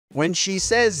When she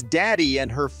says daddy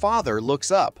and her father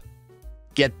looks up.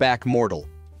 Get back, mortal.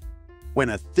 When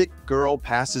a thick girl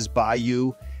passes by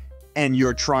you and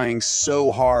you're trying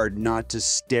so hard not to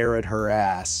stare at her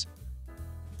ass.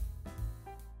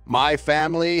 My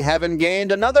family haven't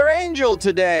gained another angel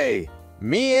today.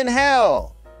 Me in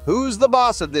hell. Who's the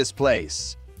boss of this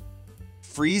place?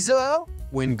 Frieza?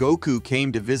 When Goku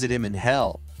came to visit him in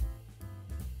hell.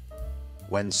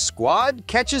 When Squad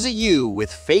catches a U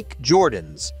with fake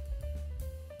Jordans.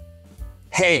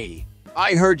 Hey,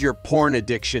 I heard your porn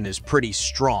addiction is pretty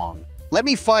strong. Let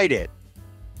me fight it.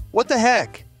 What the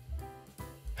heck?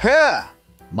 Huh!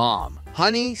 Mom,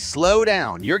 honey, slow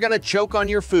down. You're gonna choke on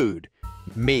your food.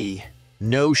 Me.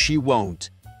 No, she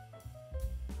won't.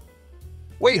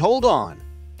 Wait, hold on.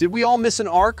 Did we all miss an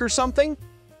arc or something?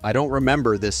 I don't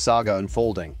remember this saga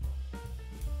unfolding.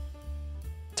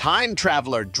 Time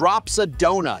traveler drops a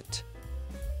donut.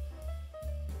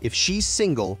 If she's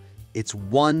single, it's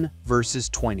 1 versus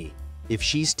 20. If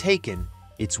she's taken,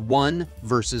 it's 1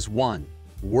 versus 1.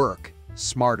 Work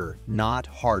smarter, not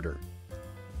harder.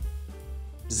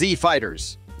 Z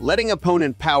Fighters, letting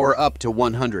opponent power up to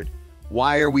 100.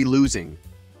 Why are we losing?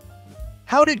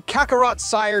 How did Kakarot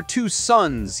sire 2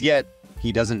 sons, yet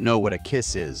he doesn't know what a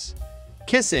kiss is?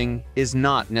 Kissing is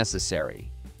not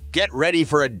necessary. Get ready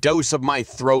for a dose of my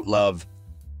throat love.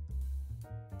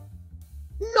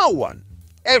 No one.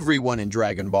 Everyone in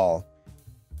Dragon Ball.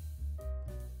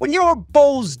 When you're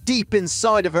balls deep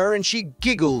inside of her and she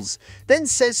giggles, then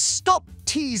says stop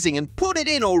teasing and put it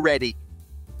in already.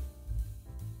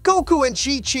 Goku and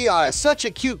Chi-Chi are such a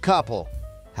cute couple.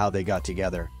 How they got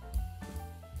together.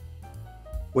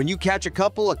 When you catch a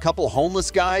couple homeless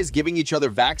guys giving each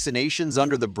other vaccinations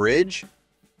under the bridge?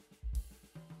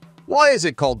 Why is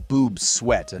it called boob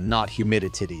sweat and not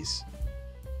humidititties?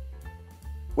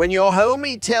 When your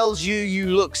homie tells you you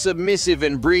look submissive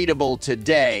and breedable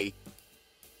today.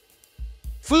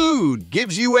 Food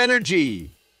gives you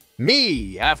energy.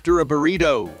 Me after a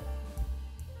burrito.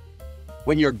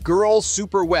 When your girl's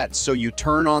super wet so you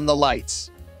turn on the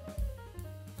lights.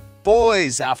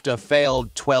 Boys after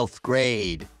failed 12th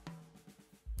grade.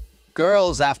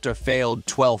 Girls after failed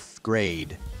 12th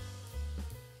grade.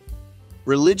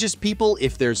 Religious people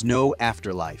if there's no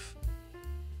afterlife.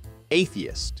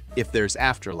 Atheist if there's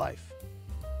afterlife.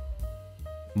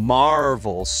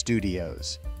 Marvel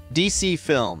Studios. DC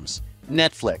Films.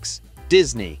 Netflix.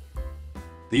 Disney.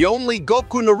 The only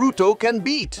Goku Naruto can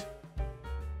beat.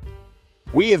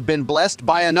 We have been blessed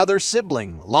by another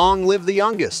sibling. Long live the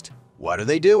youngest. What are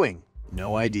they doing?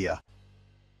 No idea.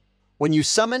 When you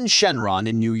summon Shenron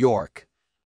in New York.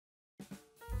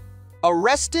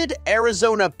 Arrested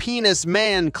Arizona penis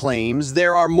man claims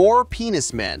there are more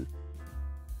penis men.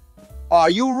 Are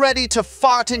you ready to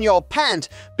fart in your pant?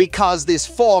 Because this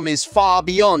form is far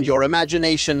beyond your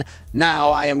imagination.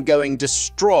 Now I am going to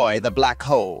destroy the black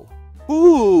hole.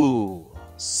 Ooh.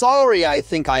 Sorry, I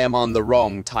think I am on the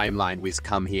wrong timeline with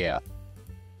come here.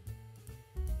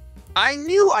 I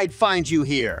knew I'd find you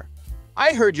here.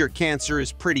 I heard your cancer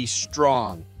is pretty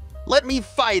strong. Let me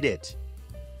fight it.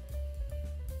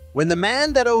 When the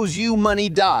man that owes you money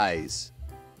dies.